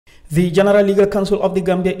The General Legal Council of the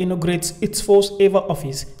Gambia inaugurates its first ever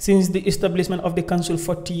office since the establishment of the council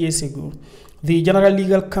 40 years ago. The General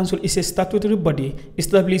Legal Council is a statutory body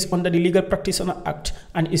established under the Legal Practitioner Act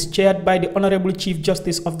and is chaired by the Honorable Chief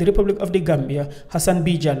Justice of the Republic of the Gambia, Hassan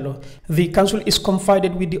B. Jallo. The council is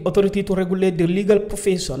confided with the authority to regulate the legal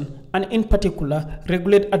profession and in particular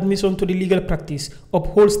regulate admission to the legal practice,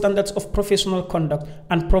 uphold standards of professional conduct,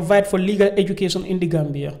 and provide for legal education in the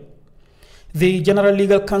Gambia. The General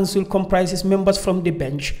Legal Council comprises members from the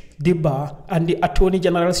bench, the bar, and the Attorney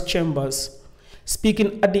General's chambers.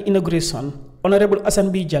 Speaking at the inauguration, Honorable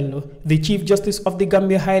Hassan B. Jallo, the Chief Justice of the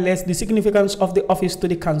Gambia, highlights the significance of the office to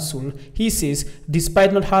the Council. He says,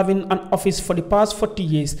 despite not having an office for the past 40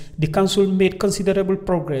 years, the Council made considerable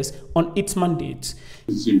progress on its mandates.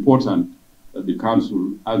 It's important that the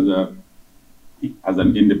Council, as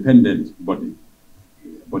an independent body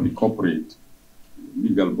corporate,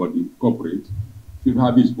 legal body corporate, should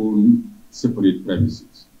have its own separate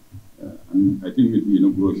premises. And I think with the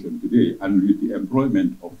inauguration today and with the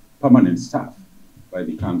employment of permanent staff by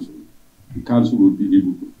the council will be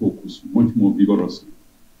able to focus much more vigorously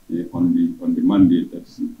on the mandate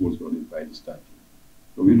that's imposed on it by the statute.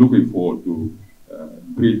 So we're looking forward to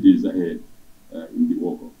great days ahead in the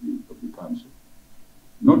work of the council.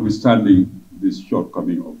 Notwithstanding this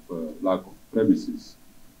shortcoming of lack of premises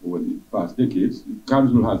over the past decades, the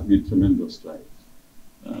council has made tremendous strides.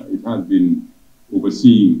 It has been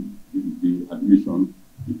overseeing the admission,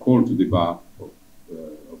 the call to the bar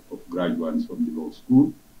of graduates from the law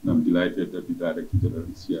school, and I'm delighted that the Director General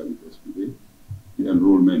is here with us today. The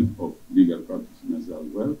enrollment of legal practitioners as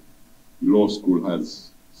well. The law school has,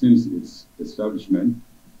 since its establishment,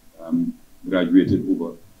 graduated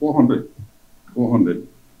over 400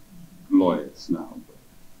 lawyers now.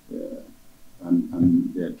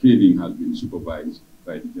 And their training has been supervised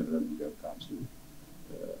by the General Legal Council.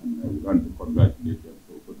 And I want to congratulate them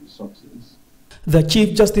for the success. The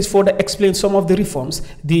Chief Justice further explained some of the reforms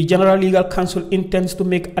the General Legal Council intends to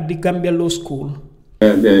make at the Gambia Law School.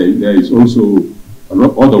 There is also a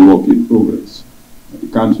lot other work in progress. The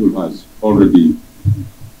Council has already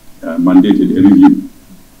mandated a review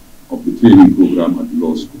of the training program at the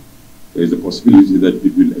law school. There is a possibility that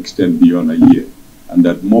it will extend beyond a year, and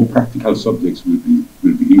that more practical subjects will be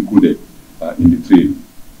included in the training.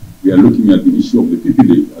 We are looking at the issue of the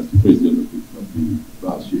PPD, as the President of the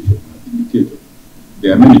Bar Association has indicated.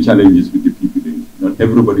 There are many challenges with the PPD. Not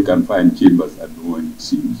everybody can find chambers at the moment, it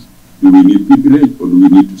seems. Do we need PPD, or do we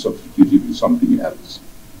need to substitute it with something else?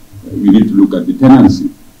 We need to look at the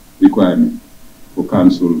tenancy requirement for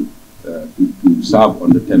council to serve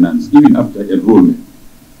on the tenants, even after enrollment,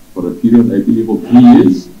 for a period, I believe, of 3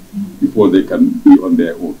 years before they can be on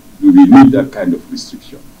their own. Do we need that kind of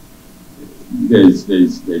restriction? There is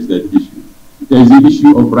that issue. There is the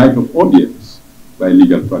issue of right of audience by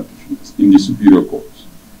legal practitioners in the superior courts.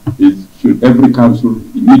 Should every council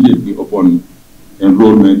immediately upon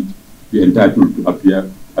enrollment be entitled to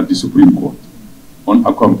appear at the Supreme Court,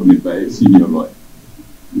 unaccompanied by a senior lawyer?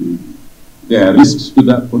 There are risks to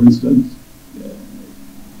that, for instance.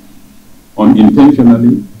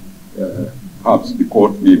 Unintentionally, perhaps the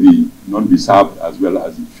court may not be served as well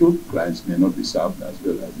as it should. Clients may not be served as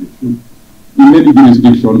well as they should. In many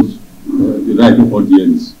jurisdictions, the right of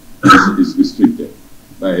audience is restricted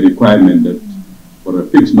by a requirement that for a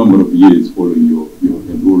fixed number of years following your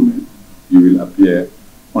enrollment, you will appear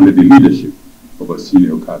under the leadership of a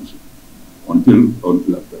senior counsel until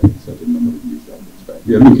after a certain number of years have expired.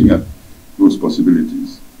 We are looking at those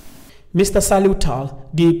possibilities. Mr. Fatou,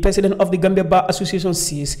 the President of the Gambia Bar Association,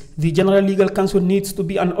 says the General Legal Council needs to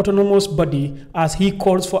be an autonomous body as he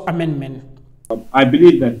calls for amendment. I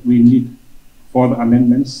believe that we need further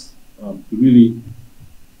amendments to really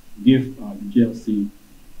give the GLC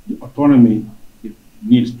the autonomy it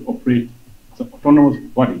needs to operate as an autonomous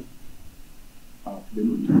body, to be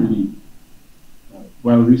able to really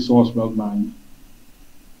well-resourced, well-manned.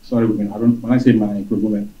 Sorry, when I say man,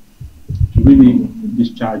 women, to really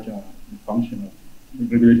discharge the function of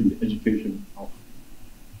regulating the education of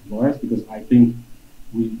lawyers, because I think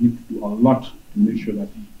we need to do a lot to make sure that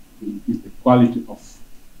we increase the quality of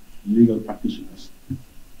legal practitioners.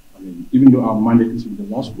 I mean, even though our mandate is with the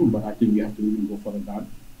law school, but I think we have to even go further down,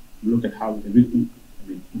 look at how we can really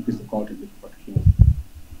increase the quality of legal practitioners.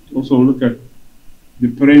 To also look at the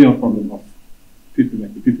perennial problem of the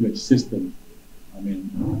pupillage system. I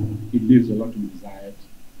mean, it leaves a lot to be desired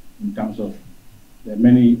in terms of there are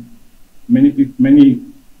many, I mean, the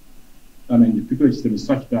pupillage system is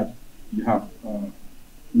such that you have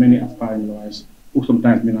many aspiring lawyers who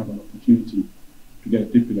sometimes may not have an opportunity to get a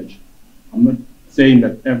pupillage. I'm not saying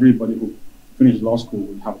that everybody who finish law school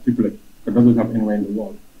will have a triplet, because doesn't have anywhere in the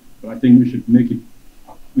world. But I think we should make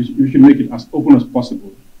it as open as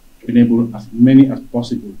possible to enable as many as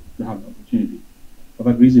possible to have the opportunity. For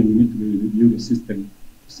that reason, we need to really review the system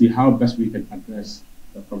to see how best we can address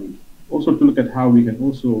the problem. Also to look at how we can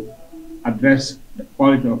also address the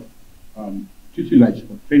quality of tutelage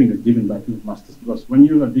or training that's given by field masters, because when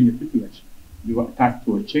you are doing a tutelage, you are attached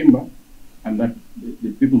to a chamber, and that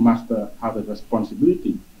the people master have a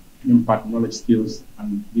responsibility to impart knowledge, skills,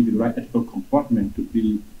 and give you the right ethical comportment to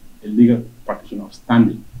be a legal practitioner of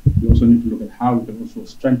standing. We also need to look at how we can also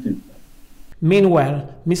strengthen that.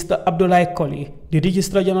 Meanwhile, Mr. Abdoulaye Colley, the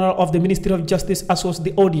Registrar General of the Ministry of Justice, assures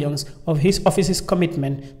the audience of his office's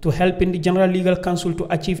commitment to helping the General Legal Council to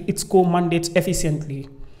achieve its core mandates efficiently.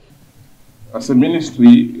 As a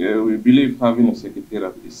ministry, we believe having a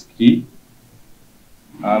secretariat is key,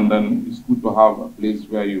 and then it's good to have a place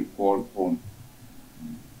where you call home.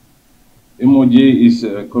 MOJ is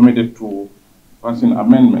committed to passing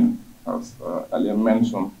amendment, as earlier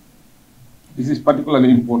mentioned. This is particularly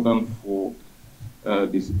important for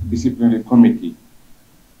this disciplinary committee,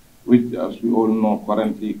 which, as we all know,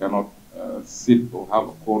 currently cannot sit or have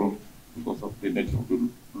a quorum because of the nature of the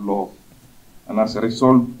law. And as a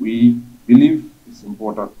result, we believe it's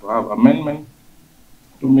important to have amendment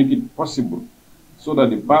to make it possible so that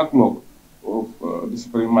the backlog of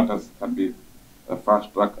disciplinary matters can be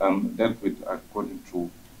fast-tracked and dealt with according to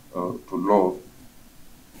law.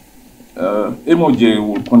 MOJ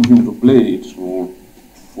will continue to play its role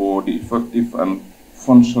for the effective and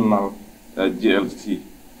functional GLC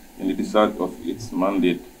in the discharge of its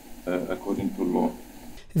mandate according to law.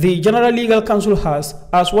 The General Legal Council has,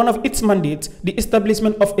 as one of its mandates, the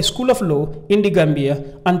establishment of a school of law in the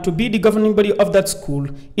Gambia, and to be the governing body of that school.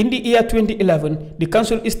 In the year 2011, the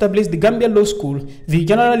Council established the Gambia Law School. The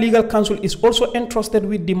General Legal Council is also entrusted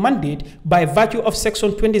with the mandate by virtue of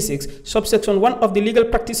Section 26, subsection 1 of the Legal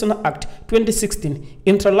Practitioner Act 2016,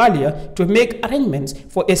 inter alia, to make arrangements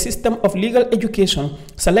for a system of legal education,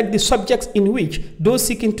 select the subjects in which those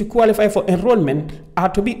seeking to qualify for enrollment are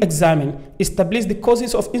to be examined, establish the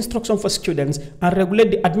courses of instruction for students, and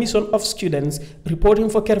regulate the admission of students. Reporting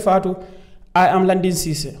for Kerr, Fatou, I am Landin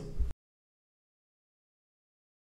Cisse.